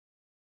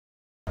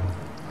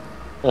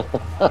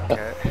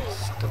Okay,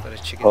 still got the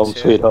chickens Home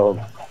here. sweet home.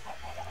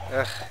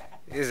 Ugh,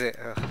 is it?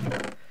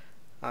 Ugh.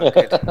 Oh,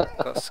 good.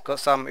 Got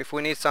some. If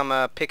we need some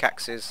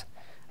pickaxes,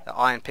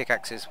 iron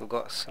pickaxes, we've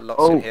got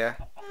lots in Oh, here,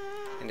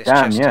 in this damn,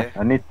 chest yes, here.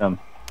 I need some.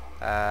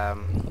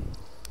 Um,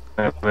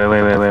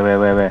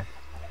 Wait.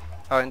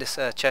 oh, in this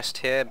chest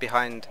here,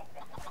 behind,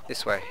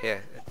 this way,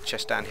 here,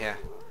 chest down here.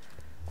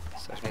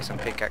 So I need some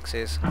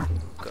pickaxes.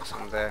 Got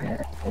some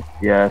there.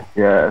 Yes.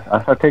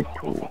 I shall take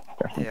two.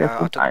 Just in case Yeah,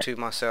 we I took die. 2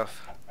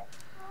 myself.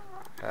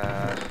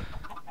 Uh,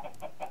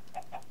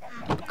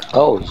 Oh,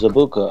 coal.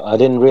 Zabooka. I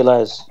didn't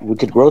realize we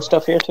could grow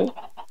stuff here too.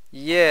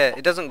 Yeah,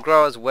 it doesn't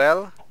grow as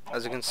well,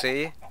 as you can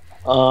see,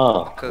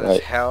 Ah, because it's right.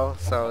 hell,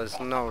 so there's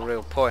no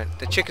real point.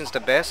 The chicken's the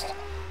best,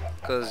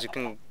 because you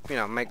can,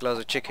 make loads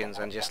of chickens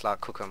and just like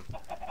cook them.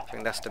 I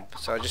think that's the,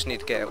 so I just need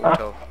to get an Uh,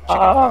 auto chicken uh,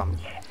 farm.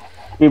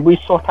 did we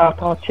sort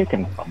out our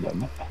chicken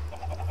problem?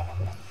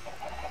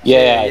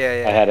 Yeah, Yeah,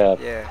 yeah, I yeah, had a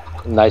yeah,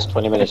 nice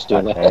 20 minutes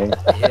doing Okay. that.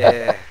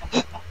 yeah.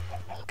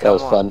 That Come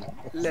was on, fun.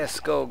 let's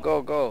go.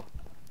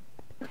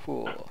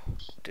 Whew.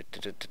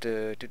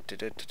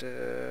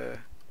 Du-du-du-du-du-du-du-du-du.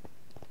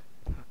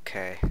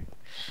 Okay.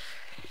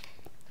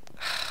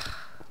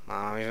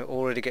 I'm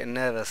already getting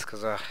nervous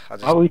because I Why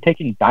just... are we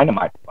taking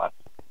dynamite with us?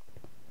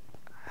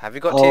 Have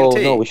you got Oh,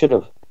 no, TNT? we should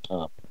have.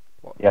 Oh,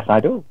 What? Yes, I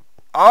do.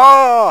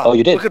 Oh! oh, you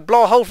We did? could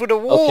blow a hole through the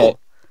Okay. wall!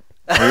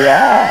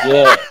 Yeah.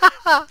 Yeah,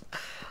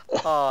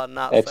 Oh,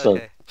 nuts. excellent.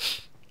 Okay.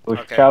 We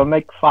Okay. shall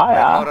make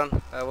Wait, hold fire.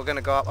 on. We're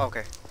gonna go up.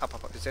 Okay. Up.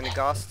 Is there any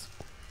ghasts?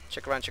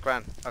 Check around.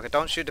 Okay,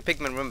 don't shoot the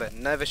pigmen, remember.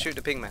 Never shoot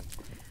the pigmen.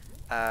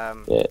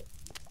 Yeah.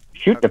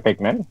 Shoot Okay. the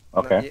pigmen. No,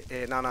 Okay.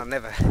 no,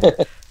 never.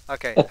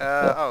 Okay.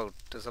 Oh,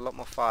 there's a lot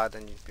more fire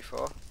than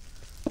before.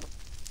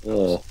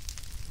 Yeah.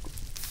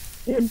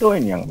 What are you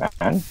doing, young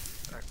man?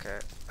 Okay.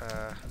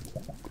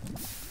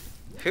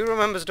 Who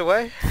remembers the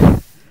way?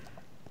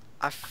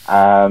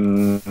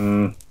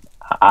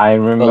 I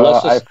remember Well,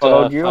 let's I just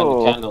followed find the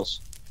you.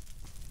 candles.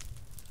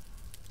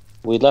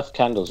 We left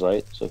candles,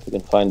 right? So if we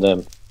can find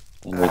them,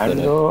 and we're gonna.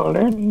 Candle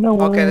in the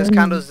Okay, there's wind.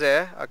 candles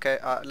there. Okay,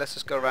 let's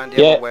just go around the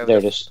Yeah, other way there with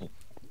it the is.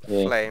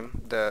 Yeah.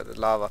 flame, the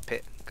lava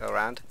pit. Go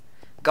around.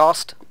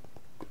 Ghast.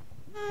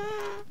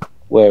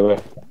 Where?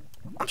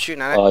 I'm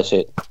shooting at it. Oh, I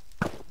see it.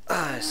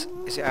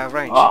 Is it out of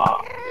range? Ah.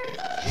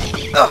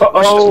 Oh,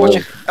 watch Oh,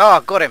 it. Oh,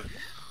 got him.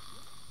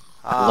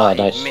 Ah, Ah, he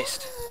nice.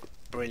 missed.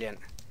 Brilliant.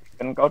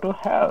 can go to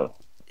hell.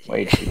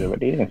 Wait, Yeah. he's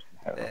already in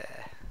hell.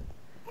 There.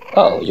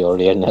 Oh, you're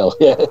already in hell.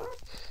 Yeah.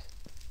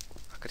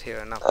 I could hear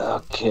another one.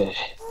 Okay.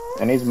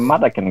 And his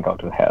mother can go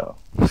to hell.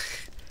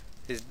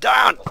 He's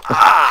down.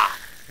 Ah,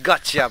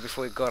 gotcha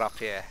before he got up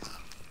here.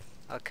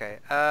 Okay.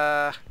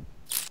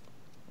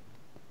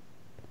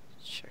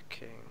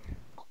 Checking.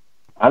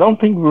 I don't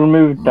think we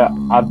removed the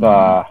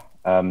other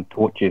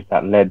torches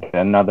that led to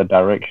another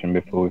direction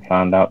before we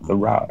found out the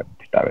right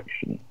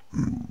direction.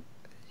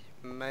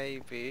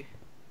 Maybe.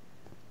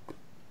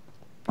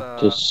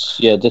 But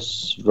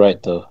This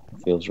right though.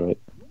 Feels right.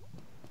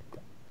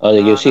 Oh,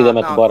 you no, see them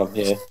at the no. bottom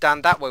here.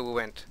 Down that way we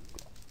went.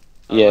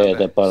 I Yeah, remember.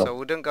 that bottom. So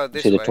we didn't go You this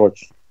see the way.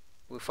 torch?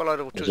 We followed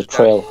the There's a torch down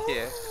trail.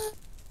 here,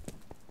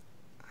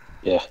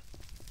 Yeah.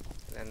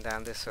 then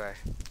down this way.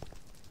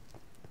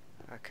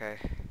 Okay.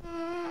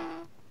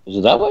 Is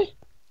it that way?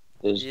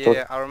 There's a torch.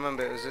 Yeah, I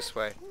remember it was this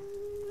way.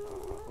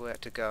 We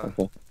had to go.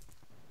 Okay.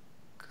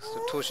 Because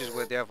the torches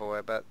were the other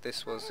way, but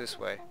this was this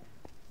way.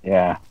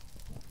 Yeah.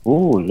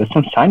 Ooh, there's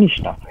some shiny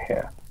stuff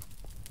here.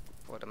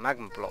 For the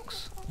magma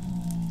blocks.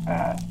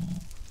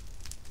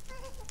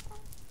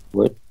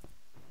 What?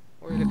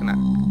 What are you looking at,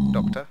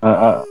 Doctor?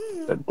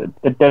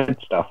 The dead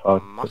stuff. Oh,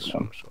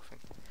 Mushrooms or something.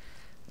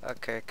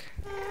 Okay.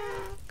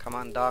 Come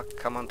on, Doc.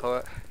 Come on,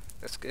 poet.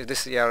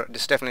 This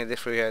is definitely this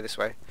through here, this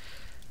way.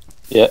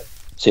 Yeah.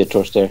 See a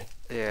torch there.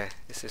 Yeah,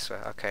 it's this way.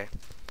 Okay.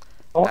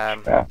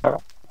 okay.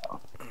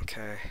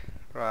 Okay.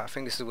 Right, I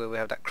think this is where we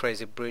have that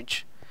crazy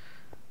bridge.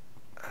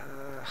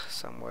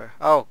 Somewhere.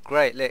 Oh,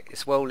 great. Look,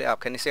 it's well lit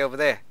up. Can you see over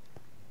there?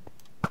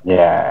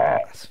 Yeah.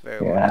 That's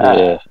very well Yeah. lit.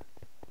 Yeah.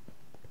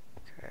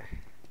 Okay.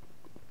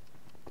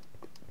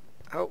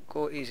 Oh,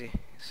 go easy.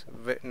 It's a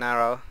bit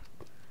narrow.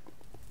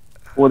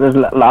 Oh, there's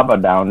lava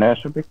down there,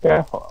 so be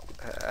careful.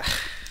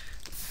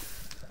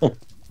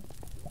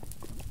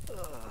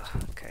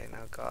 Okay, no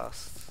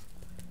gas.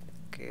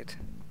 Good.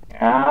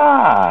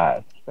 Ah,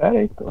 it's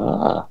very good.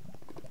 Ah.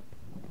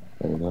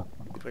 There we go.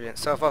 Brilliant.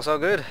 So far, so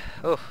good.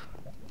 Oh.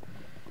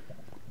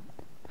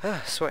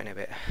 Sweating a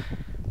bit.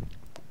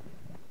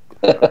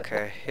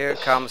 Okay, here it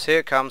comes.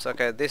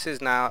 Okay, this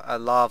is now a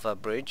lava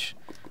bridge.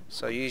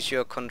 So use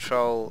your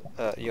control,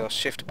 your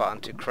shift button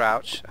to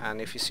crouch,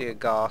 and if you see a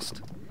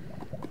ghast,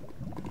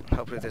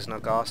 hopefully there's no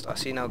ghast. I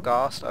see no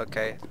ghast.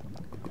 Okay,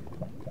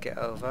 get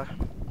over.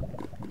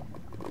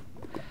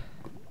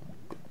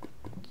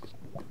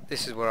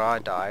 This is where I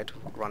died,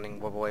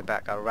 running all the way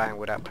back. I ran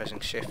without pressing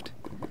shift.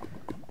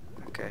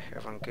 Okay,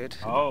 everyone good?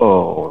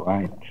 Oh,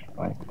 right.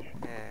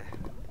 Yeah.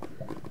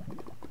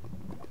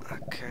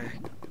 Okay,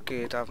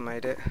 good, I've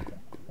made it.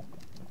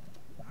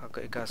 I've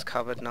got you guys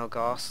covered, no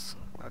ghasts.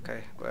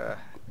 Okay, we're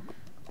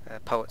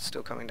Poet's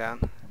still coming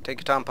down. Take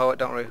your time, Poet,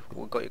 don't worry,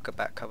 we've got your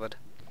back covered.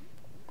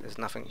 There's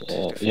nothing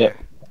to fear.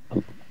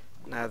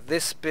 Now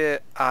this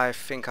bit I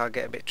think I'll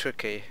get a bit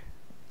tricky.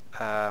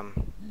 I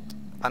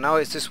know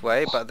it's this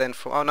way, but then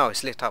from... Oh no,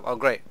 it's lit up. Oh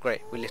great,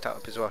 great, we lit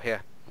up as well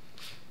here.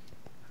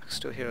 I can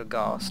still hear a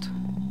ghast.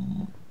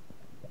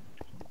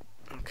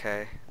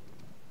 Okay.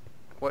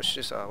 Watch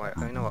this. Oh wait,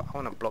 you know what, I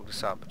want to block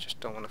this up, I just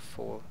don't want to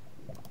fall.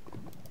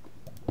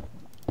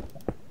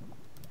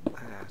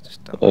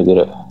 Just don't. I get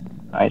it.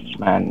 Nice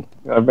man.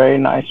 You're a very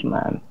nice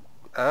man.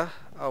 Oh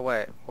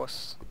wait,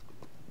 what's...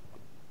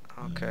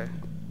 Okay.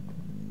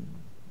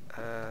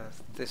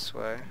 This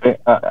way.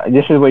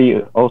 This is where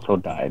you also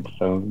died,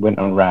 so we went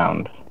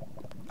around.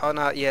 Oh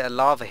no, yeah,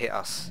 lava hit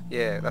us.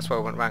 Yeah, that's why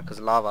we went round, because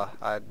lava.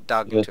 I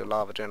dug into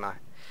lava, didn't I?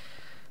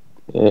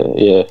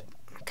 Yeah.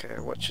 Okay,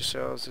 watch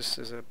yourselves. This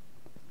is a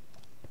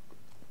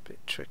bit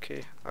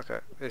tricky. Okay,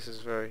 this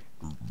is very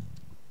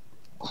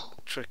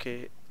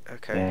tricky.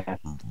 Okay. Yeah.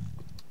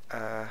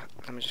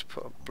 Let me just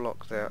put a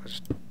block there. I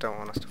just don't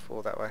want us to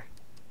fall that way.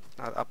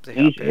 Now up the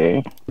hill.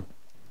 Easy.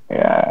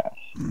 Yeah.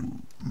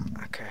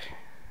 Okay.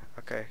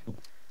 Okay.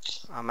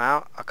 I'm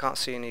out. I can't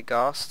see any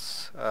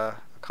ghasts. I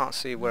can't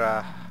see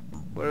where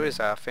is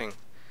our thing?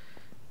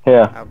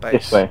 Here. Our base.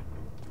 This way.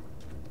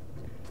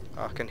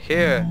 I can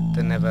hear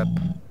the Nether.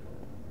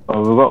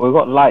 Oh, we've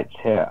got lights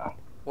here.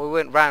 We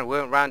went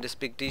round this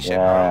big D shape.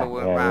 Yeah, I remember we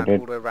went yeah, round we all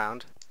did. the way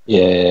round.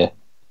 Yeah.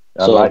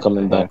 The So lights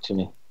coming are back to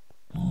me.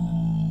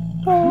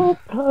 Oh,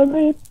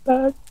 coming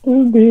back to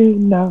me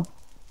now.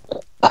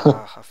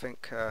 I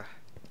think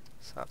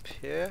it's up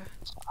here.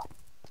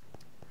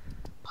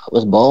 I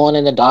was born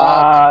in the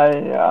dark.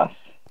 Ah,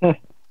 yes.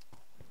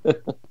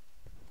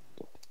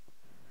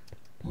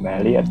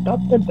 Merely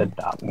adopted the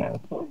darkness.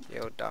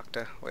 Yo,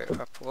 doctor, wait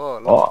up. Whoa, a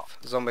lot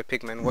of zombie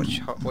pigmen.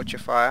 Watch your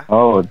fire.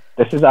 Oh,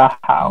 this is our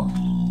house.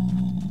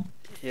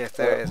 Yes,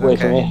 there it is. Wait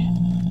for Okay.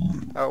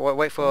 me. Oh,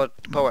 wait for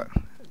Poet,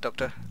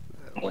 doctor.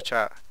 Watch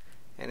out.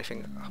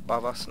 Anything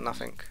above us?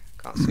 Nothing.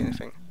 Can't see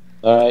anything.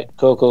 Alright,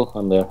 cool.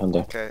 I'm there.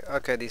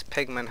 Okay. These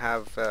pigmen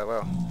have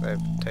well,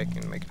 they've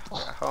made it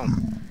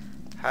home.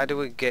 How do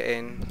we get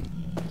in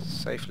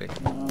safely?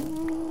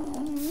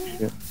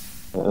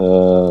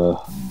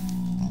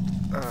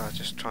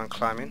 Just try and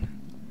climb in.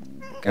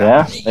 Okay.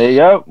 Yeah, there you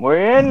go.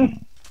 We're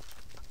in.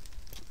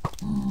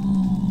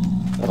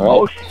 Oh,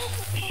 Alright.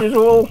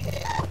 shizzle.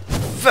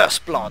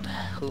 First blood.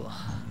 Ooh.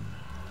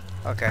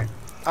 Okay.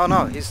 Oh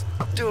no, he's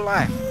still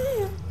alive.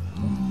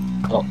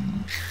 Oh.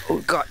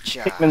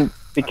 Gotcha. Pigman,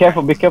 be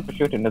careful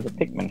shooting. There's a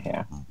pigman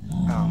here.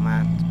 Oh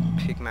man,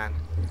 pigman.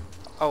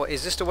 Oh,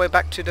 is this the way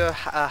back to the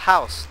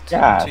house to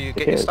Yeah, get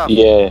it your is. stuff?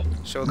 Yeah.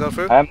 Shall we go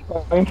through? I'm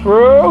going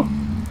through.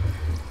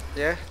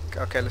 Yeah?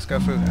 Okay, let's go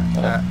through.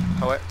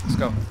 Poet, let's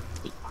go.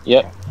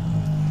 Yep.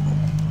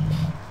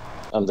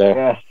 I'm there.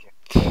 Yes.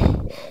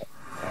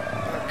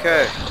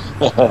 Okay.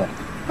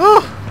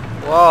 Whew.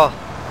 Wow.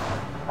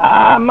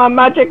 Ah, my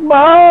magic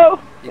bow.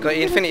 You got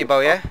your infinity bow,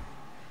 yeah?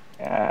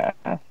 Yeah.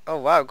 Oh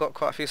wow, I've got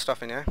quite a few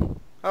stuff in here.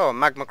 Oh,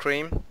 magma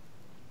cream.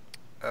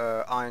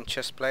 Iron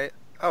chest plate.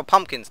 Oh,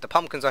 pumpkins. The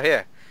pumpkins are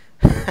here.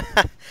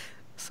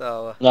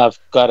 So. No, I've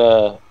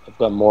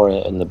got more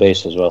in the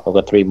base as well. I've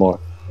got 3 more.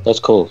 That's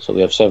cool. So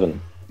we have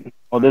 7.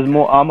 Oh, there's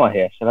more armor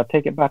here. Should I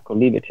take it back or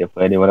leave it here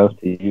for anyone else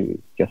to use,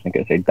 just in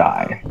case they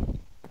die?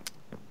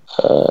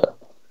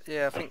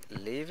 Yeah, I think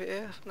leave it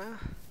here for now.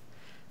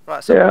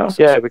 Right. So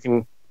Yeah, we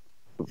can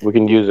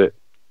use it.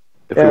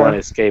 If we want to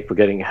escape, we're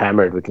getting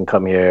hammered. We can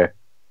come here,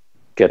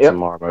 get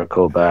some armor,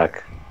 go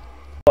back.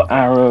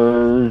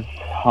 Arrows,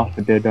 half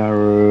a dead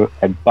arrow,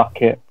 a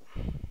bucket.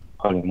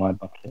 Probably my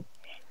bucket.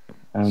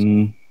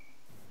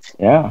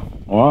 Yeah.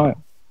 All right.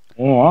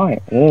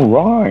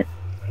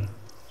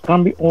 It's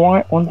gonna be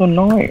alright on the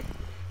night.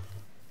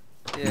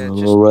 Yeah,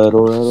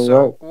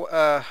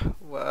 Alright.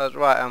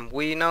 right.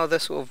 We know the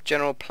sort of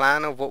general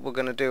plan of what we're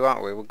gonna do,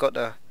 aren't we? We've got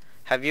the.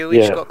 Have you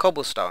each got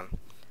cobblestone?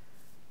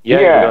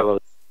 Yeah.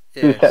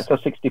 2 Yes. sets of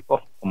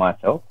 64 for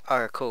myself.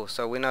 Okay, cool.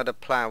 So we know the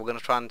plan. We're gonna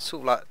try and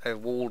sort of like a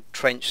wall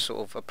trench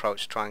sort of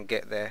approach. Try and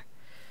get there,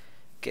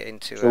 get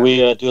into. Should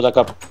we do like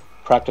a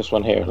practice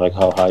one here, like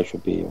how high it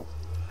should be?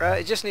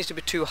 It just needs to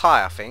be too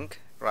high, I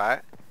think.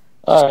 Right.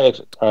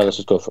 Alright, let's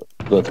just go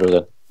through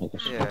then. I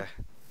guess. Yeah.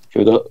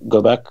 Should we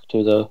go back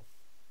to the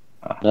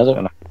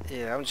Nether?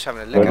 Yeah, I'm just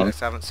having a look at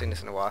this. I haven't seen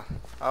this in a while.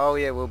 Oh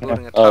yeah, we're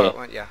building a Oh, turret,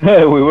 weren't you?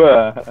 We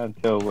were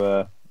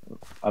until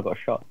I got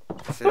shot.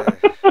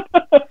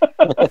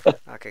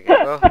 Okay, good.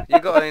 Well, you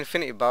got an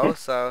infinity bow,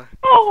 so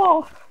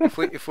if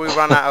we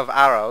run out of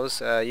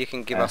arrows, you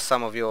can give us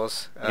some of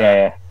yours.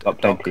 Yeah, got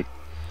plenty.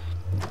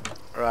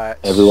 Right.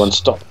 Everyone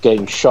stop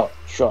getting shot.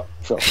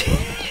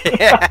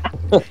 Yeah.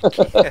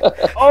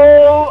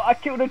 Oh, I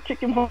killed a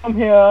chicken from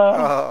here.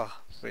 Oh,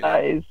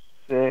 That is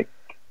sick.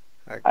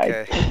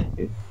 okay.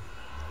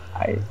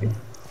 I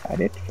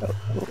did so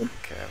good.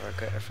 Okay, I've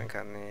got everything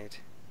I need.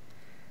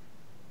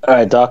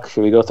 Alright, Doc,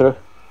 should we go through?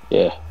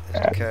 Yeah.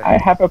 Okay. I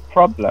have a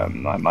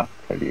problem, I must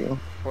tell you.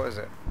 What is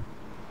it?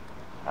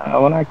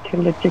 When I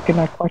killed a chicken,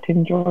 I quite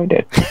enjoyed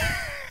it.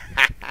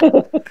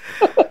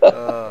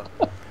 Oh.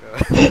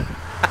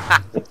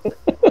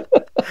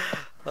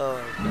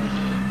 Oh my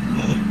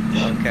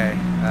god. Okay.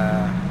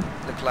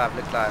 Look live,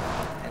 look live.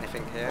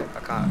 Anything here? I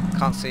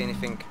can't see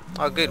anything.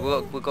 Oh good,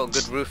 we've got a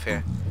good roof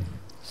here.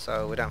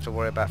 So we don't have to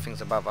worry about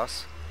things above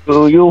us.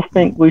 Do you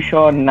think we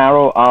should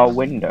narrow our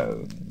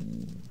window?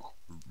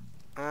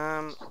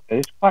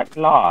 It's quite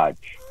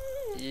large.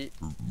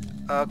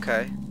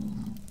 Okay.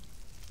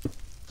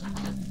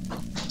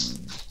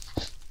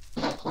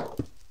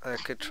 I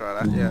could try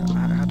that, yeah.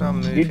 How do I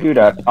move You him? do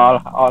that.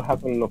 I'll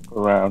have a look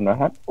around.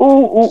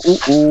 Ooh,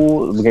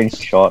 we're getting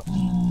shot.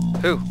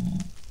 Who?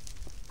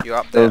 You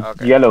up there? Those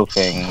Okay. yellow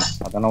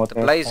things. I don't know what The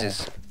they're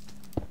blazes.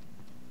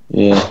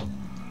 Yeah.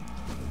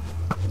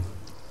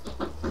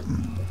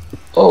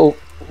 Oh,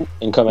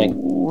 incoming.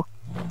 Ooh.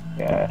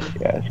 Yes,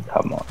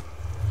 come on.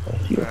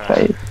 Let's see your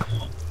face.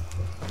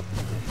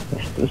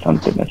 Let's do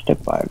something, Mr.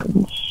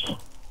 Violence.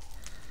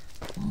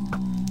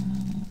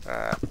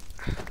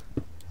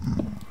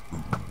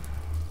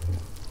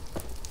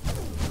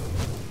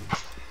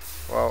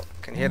 Well,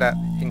 can hear that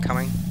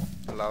incoming.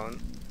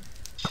 Alone.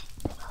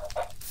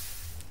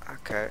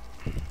 Okay.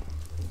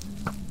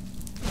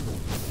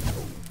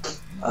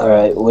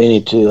 Alright, we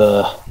need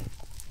to,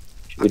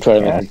 should we try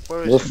to make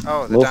Where move, is it?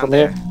 Oh, they're move down from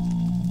there.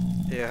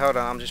 here? Yeah, hold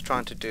on, I'm just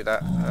trying to do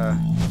that.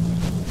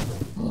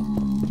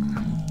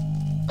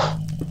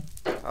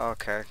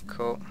 Okay,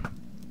 cool.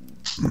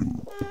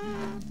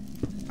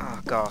 Ah,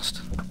 oh, ghast.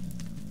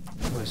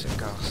 Where is it,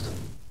 ghast?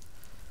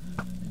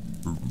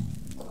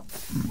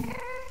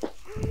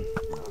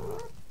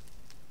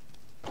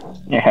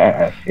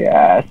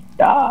 Yes,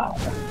 die.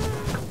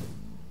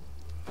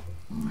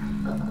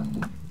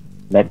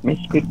 Let me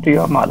speak to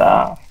your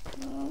mother.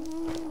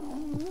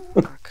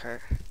 Okay.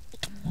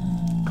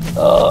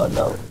 Oh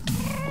no.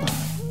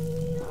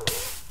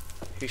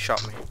 Who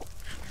shot me?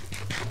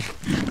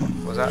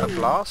 Was that a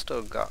blast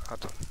or ghast? I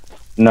don't...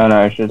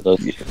 No, it's just Those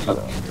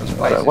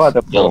blazes. what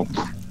the yellow,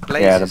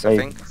 Blazes, the I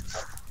think.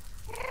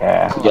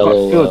 Yeah, I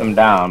Yellow, got 2 of them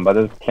down, but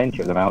there's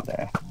plenty of them out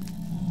there.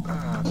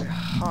 Ah, they're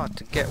hard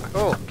to get.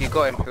 Oh, you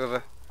got him,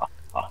 whoever.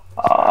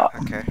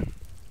 Okay.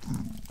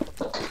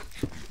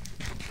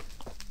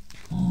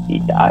 He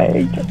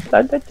died just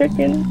like the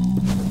chicken.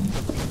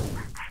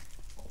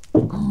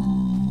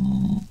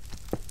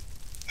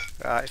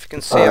 If you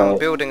can see, I'm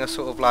building a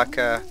sort of like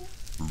a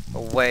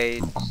way,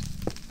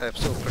 a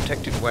sort of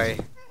protected way.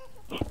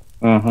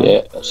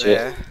 Yeah, I see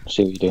there. it. I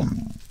see what you're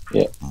doing.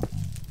 Yeah.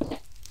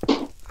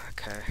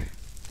 Okay.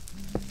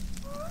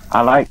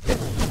 I like it.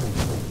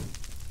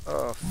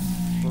 Oh,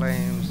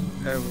 flames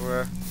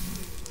everywhere.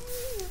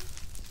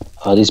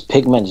 Oh, these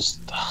pigmen just.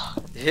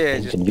 Yeah,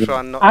 just inconvenient.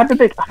 try not.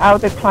 How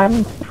they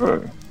climbing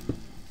through?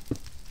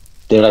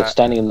 They're like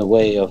standing in the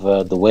way of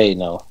the way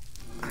now.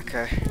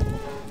 Okay.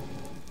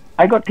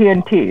 I got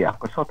TNT. I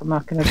could sort them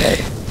out in a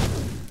day.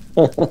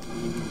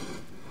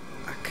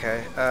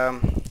 Okay.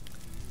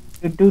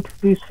 You do to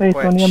his face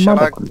Wait, when your shall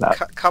mother I comes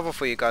out. cover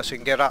for you guys so you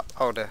can get up?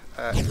 Oh, there.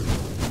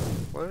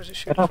 Where is it Get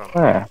shooting up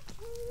from? there.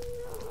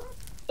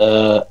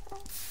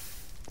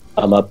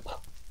 I'm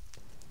up.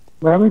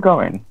 Where are we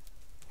going?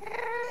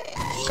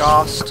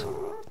 Ghast.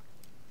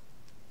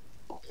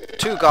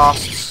 2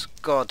 ghasts.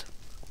 God.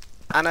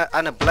 And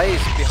a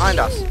blaze behind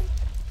us.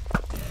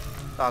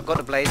 Oh, I've got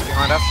a blaze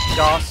behind us.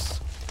 Ghasts.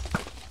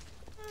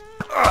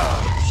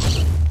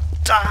 Ugh.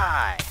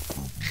 Die.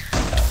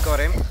 Got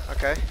him.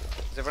 Okay.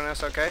 Is everyone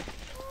else okay?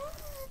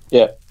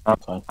 Yeah, I'm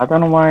fine. I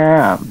don't know where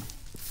I am.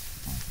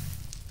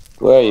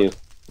 Where are you,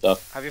 Doc?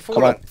 Have you Come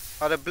fallen? on.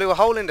 Oh, they blew a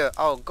hole in the...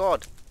 Oh,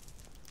 God.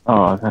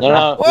 Oh,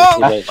 No,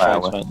 Whoa! it's fine,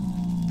 it's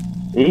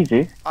fine.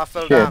 Easy. I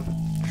fell Shit. down.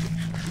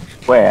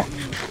 Where?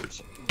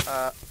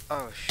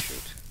 Oh,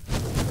 shoot.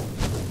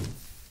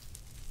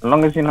 As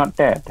long as you're not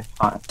dead, it's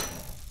fine.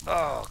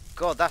 Oh,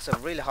 God, that's a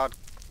really hard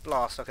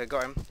blast. Okay,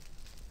 got him.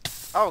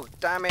 Oh,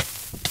 damn it.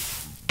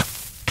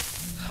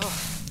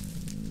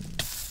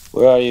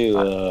 Where are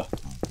you?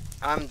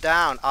 I'm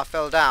down. I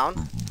fell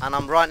down, and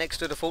I'm right next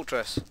to the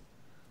fortress.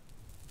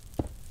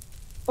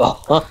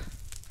 Oh, huh?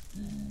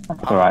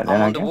 That's alright then,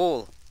 I'm I on the guess.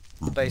 wall,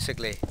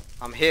 basically.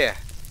 I'm here.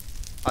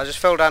 I just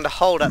fell down the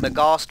hole that the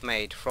ghast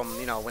made from,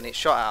 you know, when it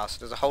shot at us.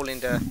 There's a hole in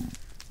the...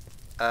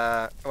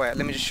 wait,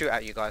 let me just shoot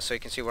at you guys so you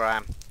can see where I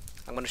am.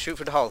 I'm going to shoot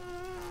through the hole.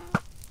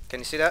 Can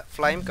you see that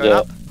flame going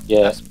up?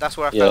 Yeah. That's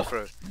where I fell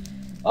through.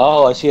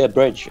 Oh, I see a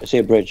bridge. I see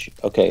a bridge.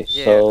 Okay,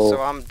 Yeah, so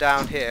I'm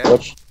down here.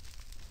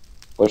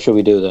 what should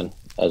we do then?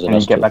 As an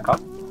Can you get back up?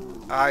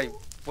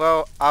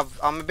 Well,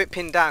 I'm a bit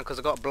pinned down because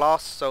I got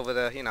blasts over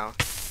the, you know.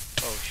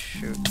 Oh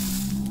shoot.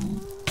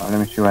 Oh, let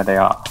me see where they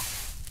are.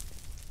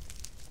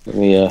 Let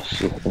me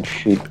see if I can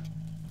shoot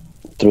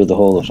through the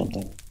hole or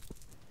something.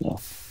 No.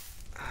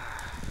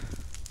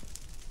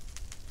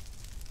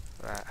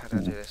 Right, how do I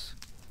do this?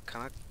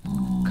 Can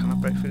I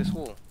break through this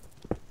wall?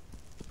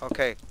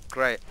 Okay,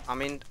 great.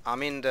 I'm in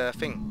the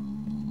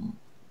thing.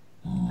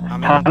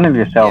 Kind of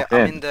yourself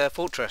I'm in. in the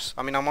fortress.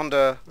 I mean, I'm on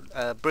the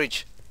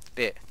bridge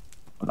bit.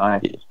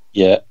 Nice.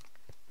 Yeah.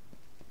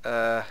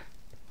 Uh,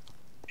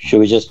 Should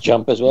we just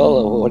jump as well,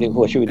 or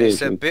what should we do? it's a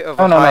Should we... bit of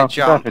No, a high no, jump.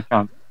 you don't have to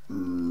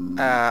jump.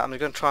 I'm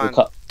going to try and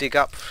dig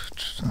up.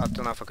 I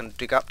don't know if I can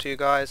dig up to you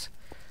guys.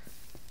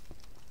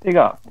 Dig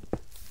up.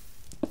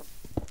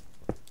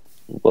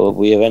 Well,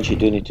 we eventually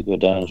do need to go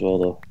down as well,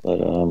 though.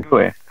 But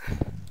Where?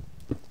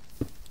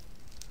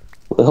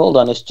 well, hold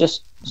on. It's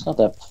not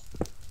that.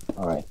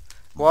 All right.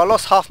 Well, I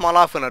lost half my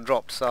life when I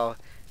dropped, so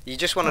you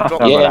just want to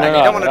drop, Yeah, and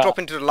you don't want to drop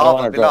into the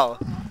lava below.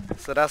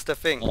 So that's the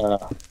thing.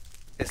 No.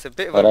 It's a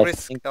bit But of a I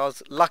risk. think- I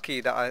was lucky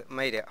that I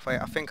made it.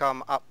 I think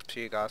I'm up to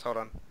you guys. Hold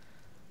on.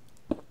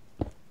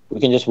 We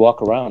can just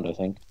walk around, I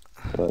think.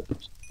 But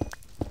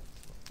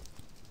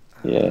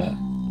yeah,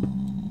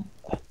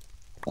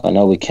 I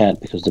know we can't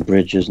because the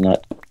bridge is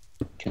not.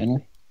 Can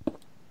we?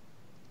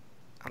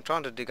 I'm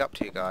trying to dig up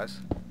to you guys.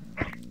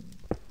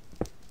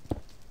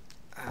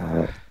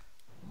 Alright.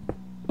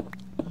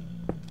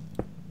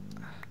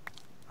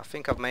 I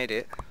think I've made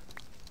it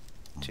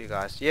to you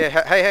guys. Yeah,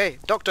 hey,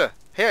 doctor.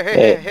 Here.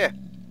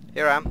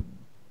 Here I am.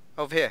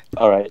 Over here.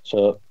 All right.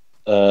 So,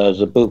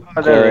 Zabooka.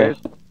 Oh, there it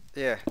is.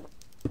 Yeah.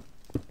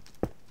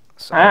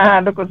 So,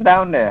 Look what's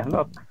down there.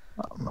 Look.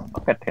 Oh,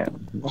 look at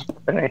him.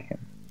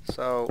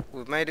 so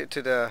we've made it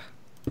to the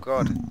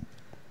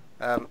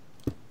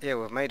yeah,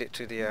 we've made it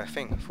to the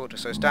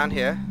fortress. So it's down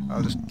here.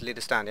 I'll just lead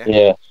us down, yeah?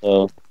 Yeah.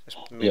 So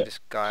Just move this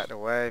guy out of the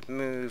way.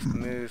 Move.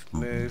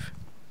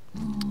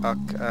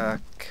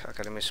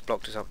 Okay, let me just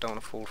block this up. Don't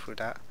want to fall through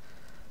that.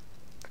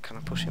 Can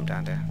I push him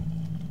down there?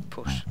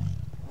 Push.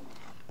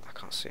 I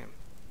can't see him.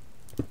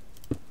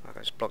 Okay,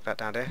 just block that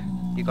down there.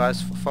 You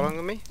guys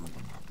following me?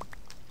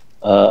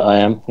 I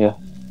am. Yeah.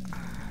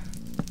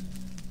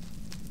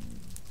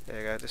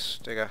 There you go.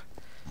 There you go.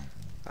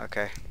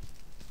 Okay.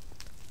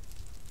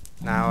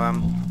 Now,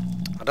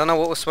 I don't know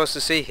what we're supposed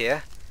to see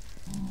here.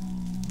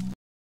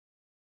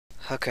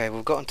 Okay,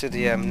 we've gotten to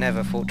the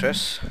Nether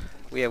fortress.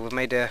 Yeah, we've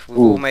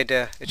all made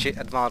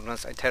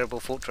advancements. A terrible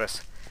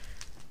fortress.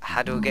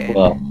 How do we get in?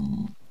 Well.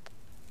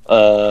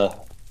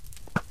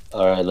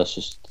 All right. Let's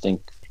just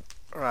think.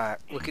 Right,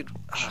 we could.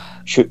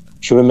 Should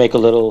we make a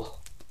little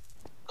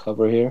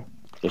cover here,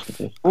 just in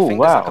case? Oh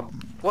wow! Like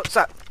what's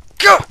that?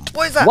 Gah!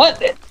 What is that?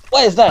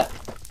 What is that?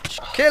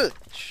 Kill!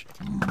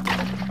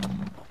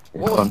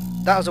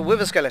 That was a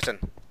wither skeleton.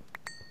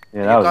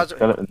 Yeah, that was a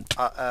skeleton.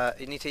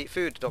 You need to eat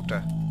food, doctor.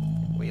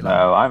 What you like?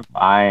 No, I'm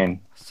fine.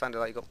 Sounded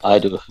like you got I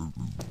poisoned. do.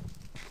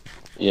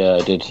 Yeah,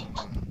 I did.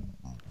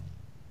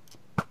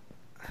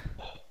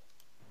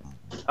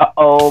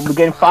 Uh-oh, we're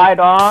getting fired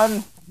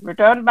on.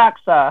 Return back,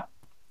 sir.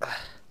 So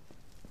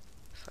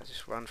I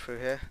just run through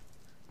here.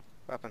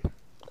 What happened?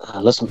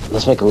 Let's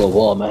make a little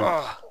wall, man.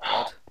 Oh,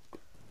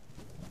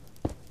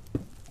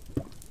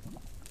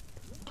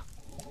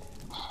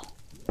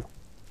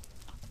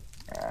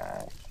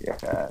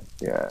 God.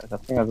 Yes. I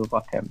think I've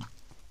got him.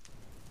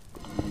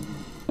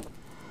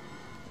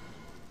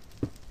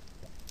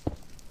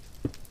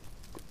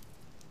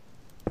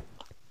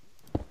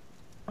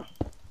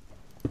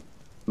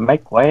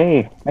 Make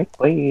way. I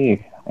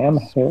am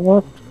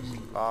here.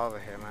 There's lava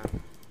here,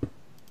 man.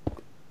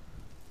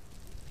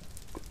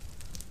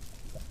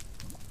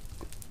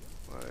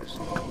 Where is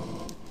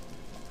it?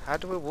 How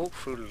do we walk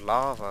through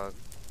lava?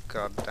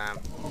 God damn.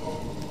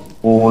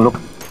 Oh, look.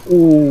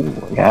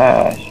 Oh,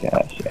 yes.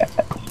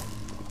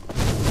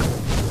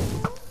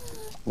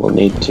 We'll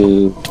need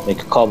to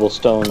make a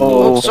cobblestone.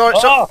 Oh, Sorry.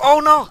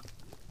 Oh no!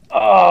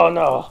 Oh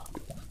no!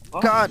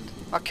 What? God,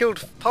 I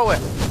killed Poet.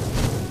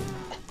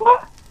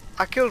 What?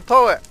 I killed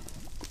Poet.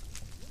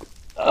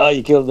 Oh,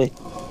 you killed me.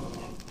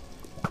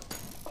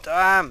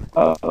 Damn.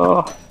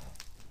 Oh.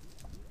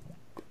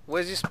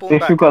 Where's your spawn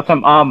If back? you got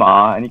some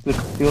armor and you could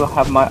still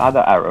have my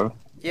other arrow.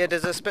 Yeah,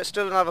 there's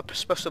still another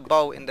special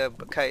bow in the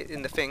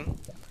thing.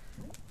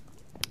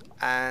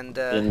 And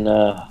In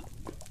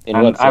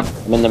And what? I'm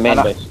in the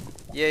main base.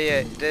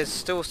 yeah, there's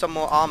still some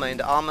more armor in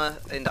the armor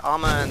and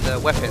the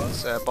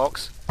weapons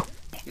box.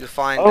 You'll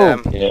find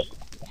Yeah.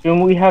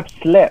 Soon we have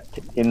slept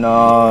in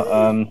our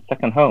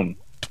second home.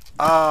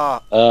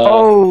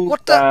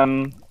 What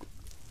the?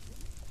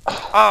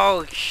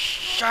 Oh,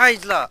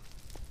 Scheidler!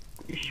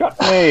 You shot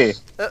me!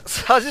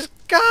 I just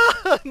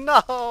got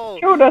no.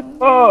 Shoot us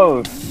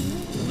both!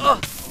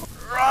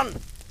 Run!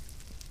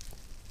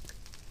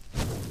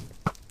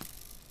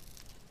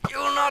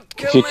 You'll not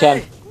kill If you me.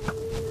 can,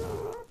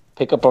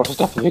 pick up our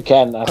stuff if you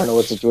can. I don't know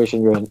what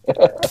situation you're in.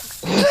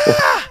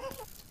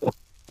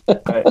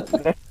 Right,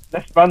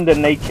 let's run the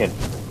naked.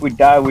 If we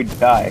die, we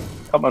die.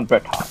 Come on,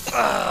 Bret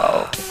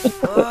Hart.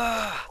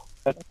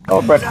 Let's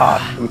go, Bret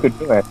Hart. We could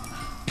do it.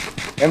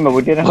 Remember,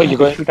 we didn't have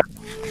to shoot.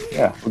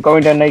 Yeah, we're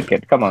going there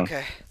naked. Come on.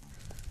 Okay,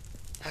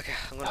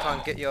 I'm gonna try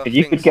and get your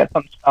You things. could get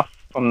some stuff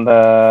from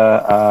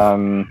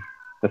the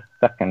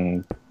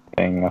second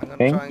thing, I I'm gonna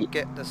think. try and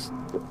get this.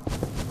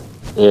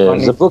 Yeah,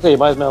 Zabooka, you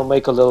might as well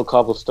make a little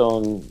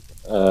cobblestone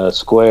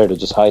square to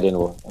just hide in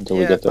until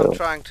we get there. I'm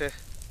trying to.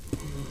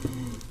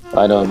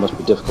 I know it must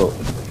be difficult.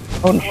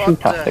 Don't What shoot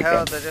the us hell?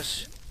 again. They're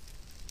just.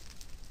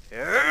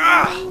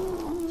 Yeah.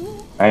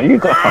 And you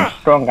got some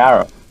strong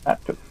arrow. That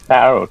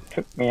arrow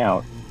took me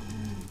out.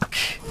 Don't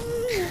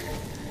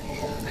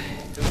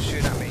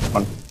shoot at me. Come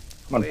on,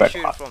 Where are you Bret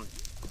shooting Hart. from?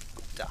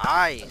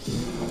 Die!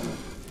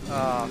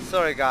 Oh,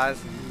 sorry guys.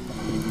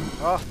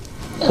 Oh,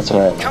 That's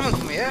alright. coming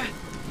for me, yeah?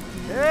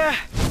 Yeah!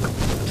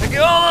 Take it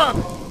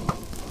over!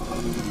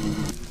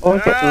 Oh,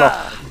 get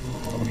lost.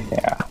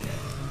 Yeah.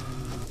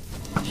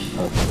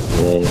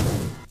 Okay.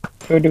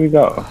 Where do we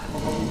go?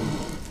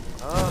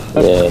 Oh,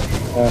 Yeah.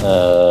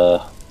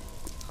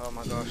 oh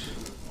my gosh.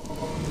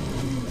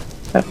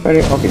 That's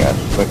very obvious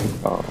where to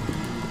go.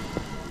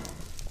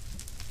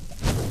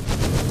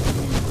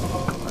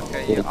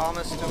 Okay, your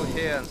armor's still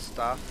here and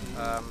stuff.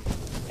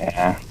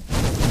 Yeah.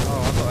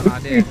 Oh, I've got an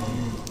idea.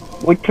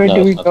 Which way No,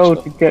 do we it's not go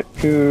so. to get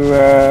to,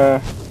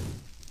 as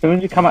soon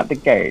as you come out the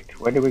gate,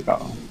 where do we go?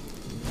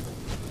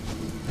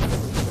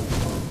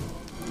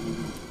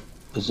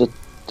 Is it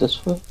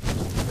this way?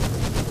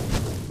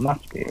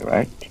 Must be,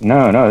 right?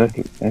 No,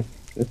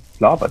 there's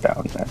lava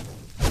down there.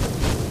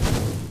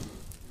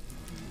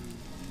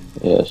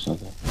 Yeah, it's not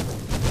there.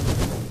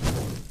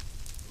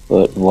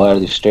 But why are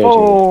these stairs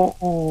Oh.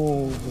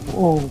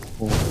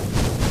 here?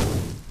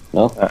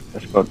 No?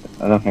 Let's go.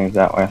 I don't think it's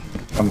that way.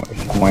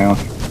 Somewhere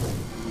else.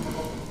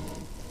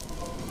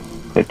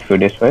 Is it through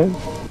this way?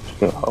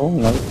 Still, oh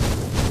no.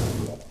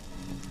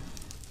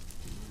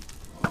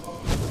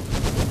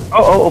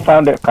 Oh,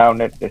 found it.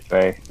 This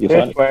way. You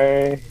found This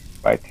way.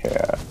 Right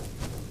here.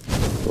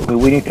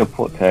 We need to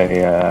put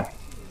a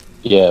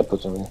Yeah,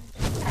 put some in.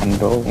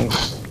 handle.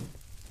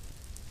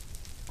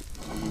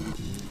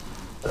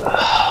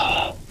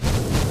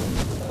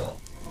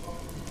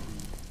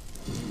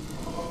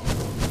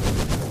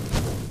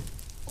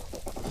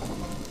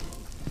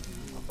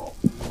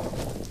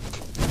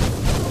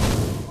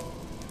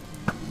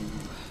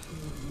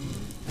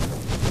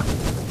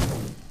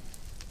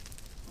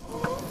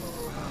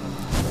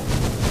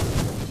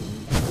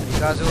 You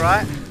guys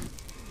alright?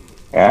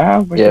 Yeah,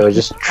 We're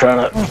just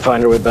trying to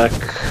find our way back.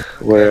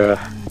 We're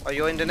Oh,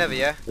 you're in the Nether,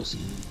 yeah?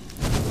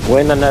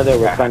 we're in the Nether.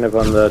 We're kind of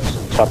on the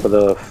top of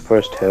the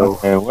first hill.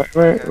 Okay,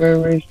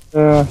 where is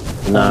the...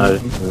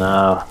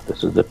 No,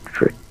 this is the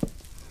trick.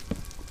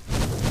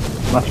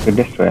 Must be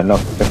this way. Look,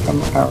 there's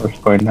some arrows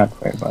going that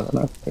way, but I don't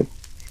know.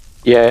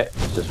 Yeah,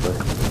 it's this way.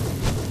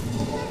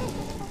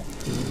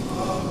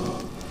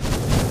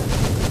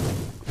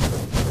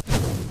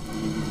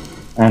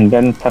 And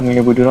then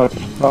suddenly we do not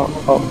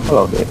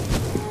follow this.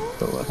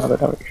 So another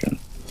direction.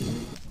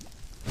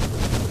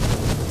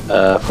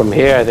 From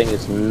here, I think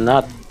it's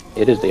not.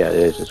 It is it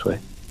is this way.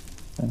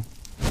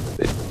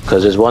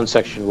 Because there's one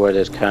section where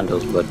there's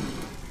candles, but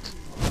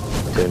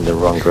they're in the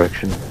wrong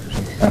direction.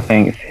 I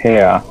think it's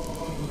here.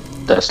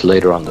 That's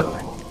later on, though.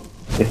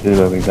 This is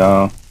where we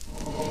go.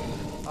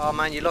 Oh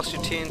man, you lost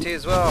your TNT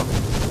as well.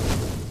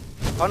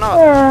 Oh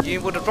no,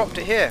 you would have dropped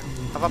it here.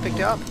 Have I picked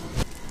it up?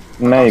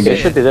 Maybe. It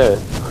should be there.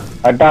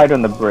 I died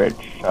on the bridge,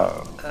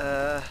 so...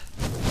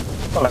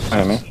 There's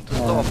maybe.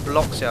 a lot of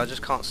blocks here, I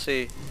just can't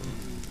see.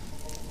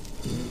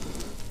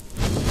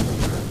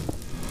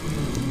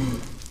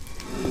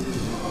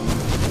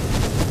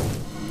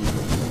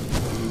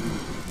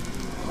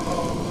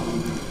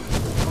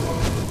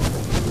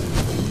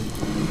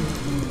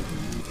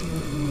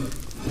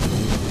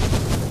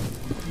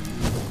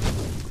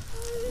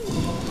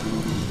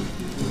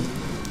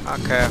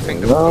 Okay, I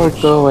think the We're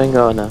bridge. going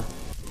on a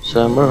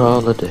summer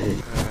holiday.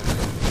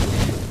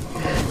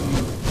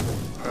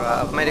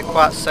 Right, I've made it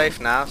quite safe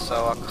now, so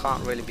I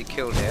can't really be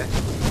killed here.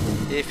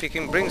 If you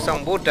can bring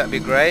some wood, that'd be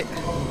great.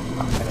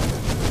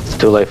 It's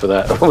too late for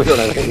that. We don't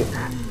have any.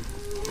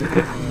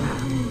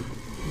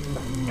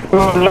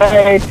 Too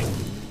late!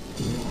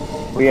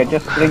 We are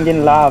just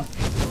bringing love.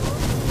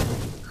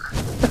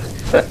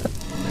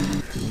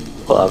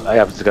 Well, I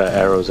have got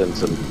arrows and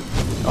some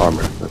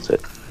armor. That's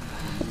it.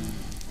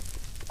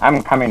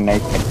 I'm coming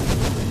naked.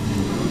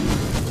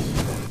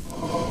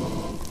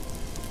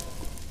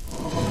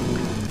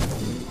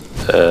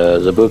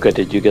 Zabooka,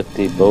 did you get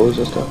the bows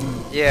and stuff?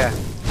 Yeah.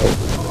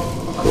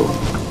 Cool.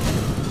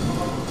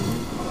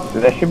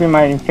 There should be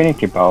my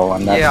infinity bow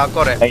and that. Yeah, I've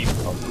got it. Flame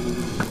bow.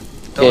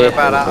 Don't worry Yeah,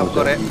 about that, I've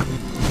got it.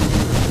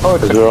 Oh,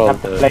 Because it's we're all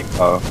have the flame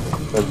bow,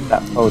 because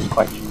that bow is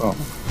quite strong.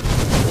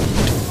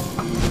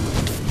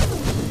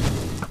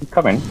 I'm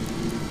coming.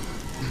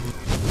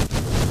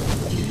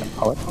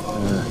 Oh,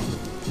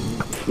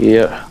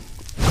 Yeah.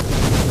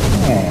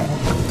 yeah.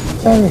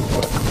 Very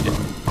good.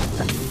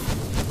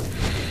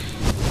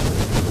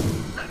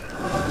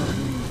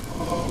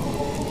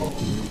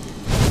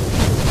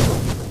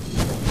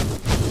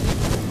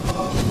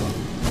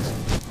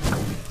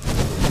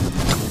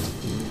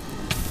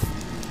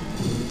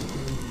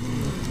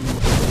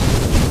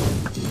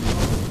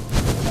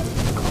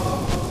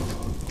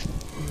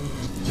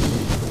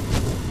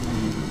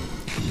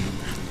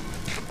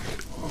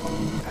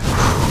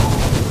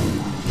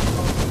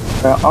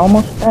 We're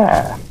almost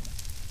there.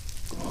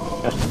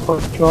 Just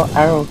put your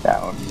arrow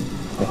down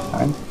this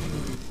time.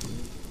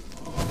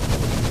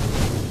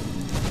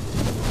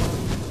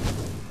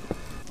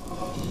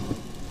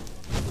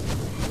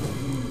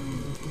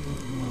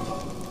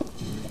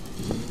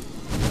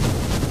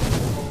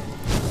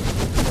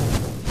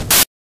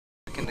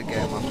 In the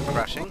game after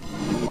crashing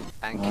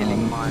and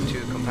killing my two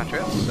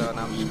compatriots, so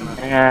now I'm just gonna...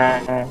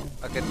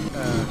 Okay,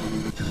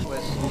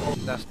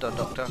 where's... That's the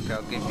doctor. Okay,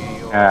 I'll give you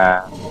your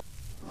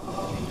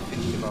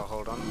infinity bar,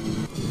 hold on.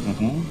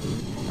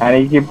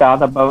 And you give the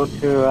other bow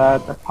to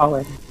the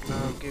poet.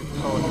 Give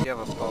Poet the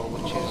other bow,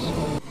 which is...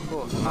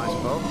 Oh, nice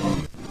bow.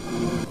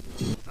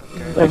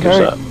 Okay. Thank you,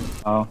 sir.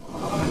 Oh.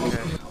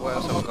 Okay, what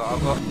else have I got?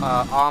 I've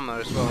got armor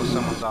as well,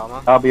 someone's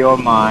armor. That'll be all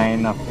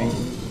mine, I think.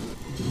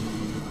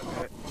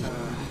 Okay,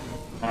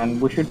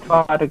 and we should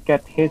try to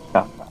get his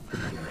stuff.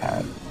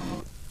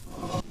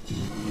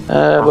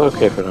 We're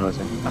okay for now, I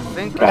think. I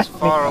think it's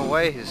far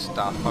away, his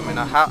stuff. I mean,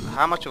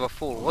 how much of a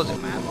fool was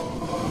it, man?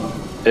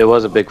 It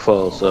was a big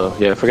fall, so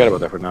yeah, forget about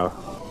that for now.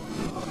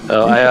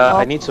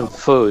 I need some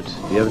food.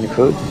 Do you have any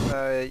food?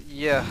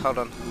 Yeah, hold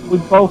on. We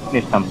both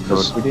need some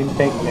food. We didn't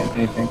take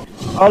anything.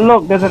 Oh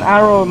look, there's an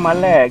arrow in my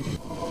leg.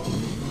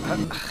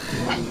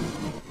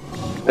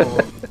 Oh,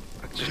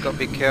 I just gotta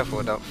be careful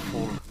with that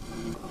fool.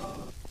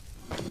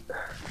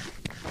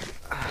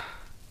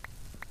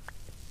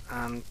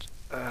 And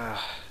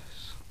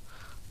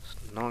it's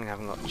annoying I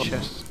haven't got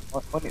chests.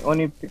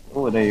 Only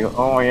oh, there you.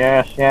 Oh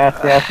yes.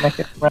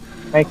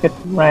 Make it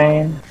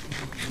rain.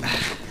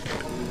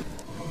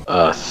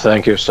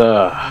 Thank you,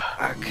 sir.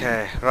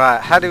 Okay, right.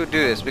 How do we do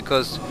this?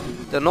 Because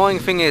the annoying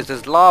thing is,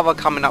 there's lava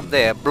coming up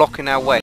there, blocking our way.